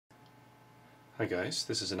Hi guys,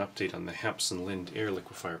 this is an update on the Hampson-Linde air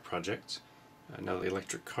liquefier project. Now that the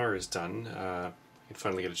electric car is done, I can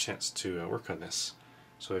finally get a chance to work on this.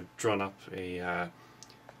 So I've drawn up a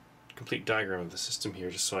complete diagram of the system here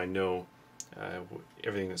just so I know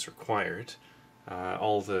everything that's required.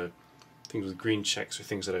 All the things with green checks are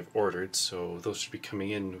things that I've ordered, so those should be coming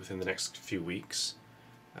in within the next few weeks.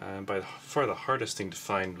 By far the hardest thing to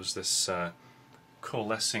find was this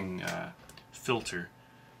coalescing filter.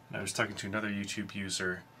 And I was talking to another YouTube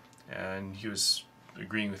user and he was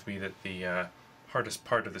agreeing with me that the hardest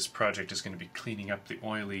part of this project is going to be cleaning up the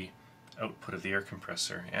oily output of the air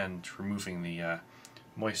compressor and removing the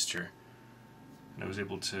moisture. And I was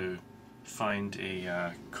able to find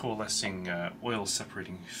a coalescing oil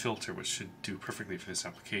separating filter which should do perfectly for this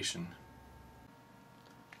application.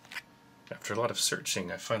 After a lot of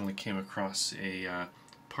searching, I finally came across a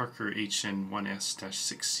Parker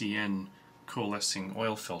HN1S-6CN coalescing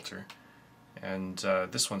oil filter, and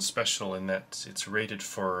this one's special in that it's rated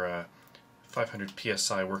for 500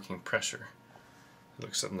 psi working pressure. It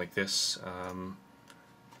looks something like this.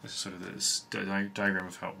 This is sort of this diagram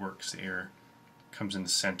of how it works. The air comes in the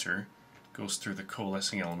center, goes through the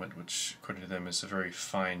coalescing element, which according to them is a very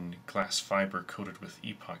fine glass fiber coated with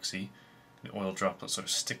epoxy. The oil droplets sort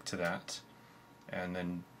of stick to that and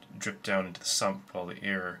then drip down into the sump while the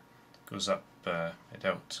air goes up and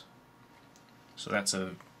out. So that's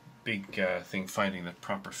a big thing, finding the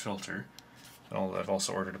proper filter. I've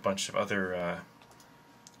also ordered a bunch of other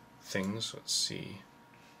things. Let's see,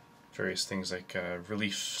 various things like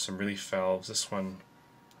some relief valves. This one,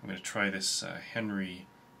 I'm going to try this Henry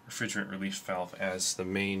refrigerant relief valve as the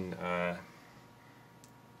main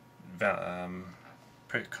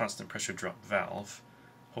constant pressure drop valve.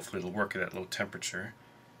 Hopefully it'll work at that low temperature.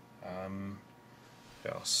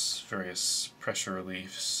 Various pressure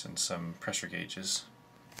reliefs and some pressure gauges.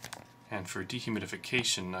 And for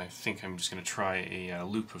dehumidification, I think I'm just going to try a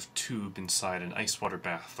loop of tube inside an ice water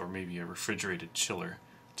bath or maybe a refrigerated chiller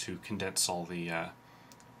to condense all the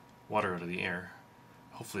water out of the air.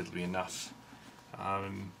 Hopefully it'll be enough.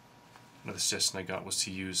 Another suggestion I got was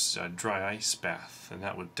to use a dry ice bath, and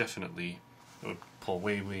that would pull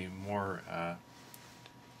way more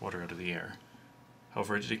water out of the air.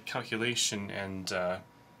 However, I did a calculation, and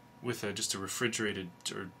with just a refrigerated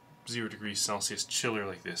or 0 degrees Celsius chiller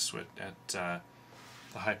like this at the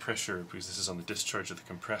high pressure, because this is on the discharge of the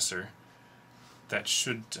compressor, that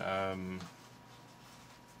should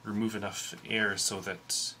remove enough air so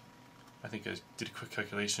that, I think I did a quick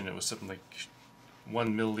calculation, it was something like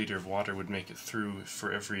 1 milliliter of water would make it through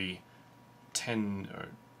for every 10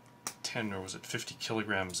 or was it 50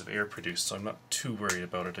 kilograms of air produced, so I'm not too worried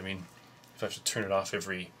about it. I mean, if I have to turn it off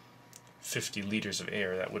every 50 liters of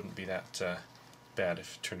air, that wouldn't be that bad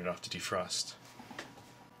if you turn it off to defrost.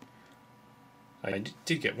 I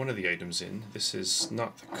did get one of the items in. This is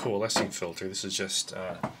not the coalescing filter, this is just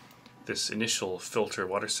this initial filter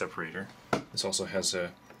water separator. This also has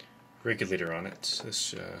a regulator on it.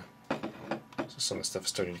 So some of the stuff is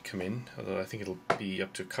starting to come in, although I think it'll be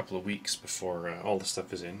up to a couple of weeks before all the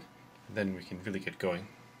stuff is in. Then we can really get going.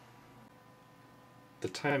 The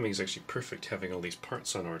timing is actually perfect having all these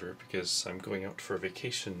parts on order because I'm going out for a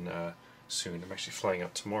vacation soon. I'm actually flying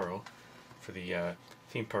out tomorrow for the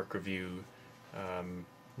theme park review,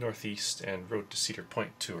 Northeast and Road to Cedar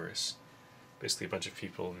Point tours. Basically a bunch of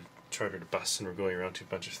people chartered a bus and we're going around to a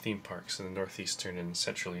bunch of theme parks in the northeastern and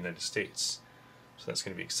central United States. So that's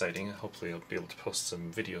going to be exciting. Hopefully I'll be able to post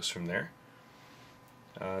some videos from there.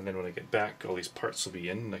 And then when I get back, all these parts will be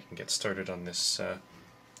in and I can get started on this air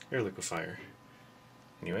liquefier.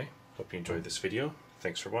 Anyway, hope you enjoyed this video.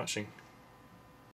 Thanks for watching.